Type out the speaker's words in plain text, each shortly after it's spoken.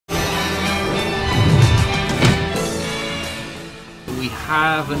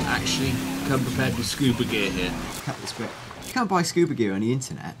haven't actually come prepared with scuba gear here. Cut this bit. You can't buy scuba gear on the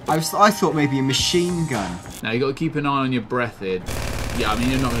internet. I thought maybe a machine gun. Now, you got to keep an eye on your breath here. Yeah, I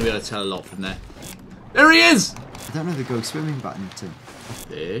mean, you're not going to be able to tell a lot from there. There he is! I don't know the go swimming button to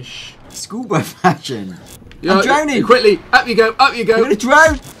Fish. scuba fashion. I'm drowning! Quickly! Up you go! Up you go! I'm gonna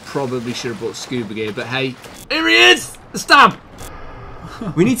drown! Probably should have brought scuba gear, but hey, here he is! The stab!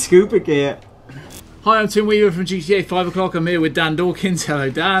 We need scuba gear. Hi, I'm Tim Weaver from GTA 5 o'clock. I'm here with Dan Dawkins. Hello,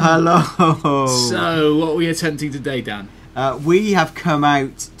 Dan. Hello. So, what are we attempting today, Dan? We have come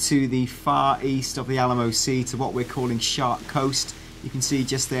out to the far east of the Alamo Sea to what we're calling Shark Coast. You can see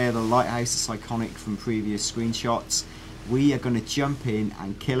just there the lighthouse is iconic from previous screenshots. We are going to jump in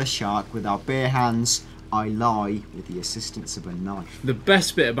and kill a shark with our bare hands. I lie, with the assistance of a knife. The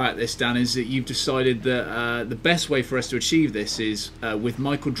best bit about this, Dan, is that you've decided that the best way for us to achieve this is with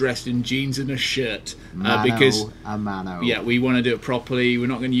Michael dressed in jeans and a shirt. Because yeah, we want to do it properly. We're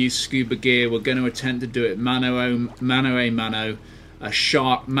not going to use scuba gear. We're going to attempt to do it mano a mano, a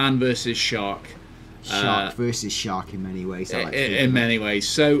shark, man versus shark. Shark versus shark in many ways. I like in many ways.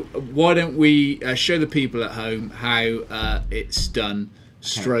 So why don't we show the people at home how it's done,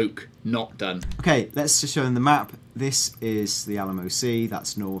 stroke not done. Okay, let's just show them the map. This is the Alamo Sea.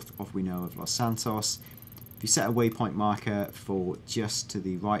 That's north of, we know, of Los Santos. If you set a waypoint marker for just to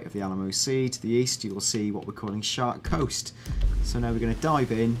the right of the Alamo Sea, to the east, you will see what we're calling Shark Coast. So now we're going to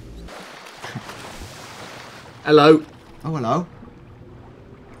dive in. Hello. Oh, hello.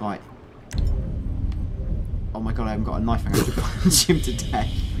 Right. Oh my god, I haven't got a knife. I'm going to punch him to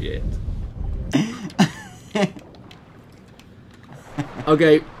death. Yeah.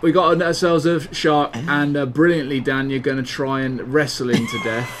 Okay, we got ourselves a shark, and brilliantly, Dan, you're going to try and wrestle him to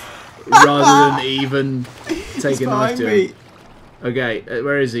death rather than even take a knife to him. Okay,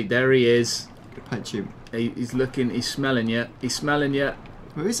 where is he? There he is. Punch him. He's looking. He's smelling you. He's smelling you.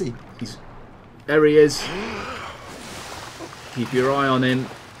 Where is he? There he is. Keep your eye on him.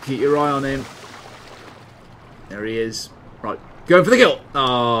 Keep your eye on him. There he is. Right, going for the kill.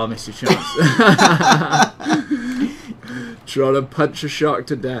 Oh, missed your chance. Trying to punch a shark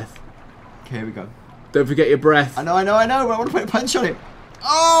to death. Okay, here we go. Don't forget your breath. I know. I want to put a punch on him.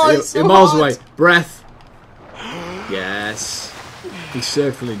 Oh, it's so you're miles hard. away. Breath. Yes. He's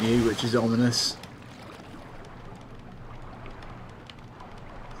circling you, which is ominous.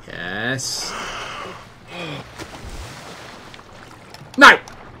 Yes. No!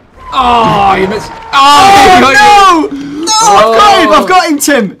 Oh, you missed. Oh, no! No, I've got him,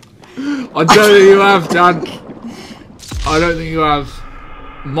 Tim! I don't think you have, Dan. I don't think you have.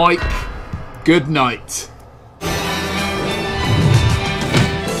 Mike, good night.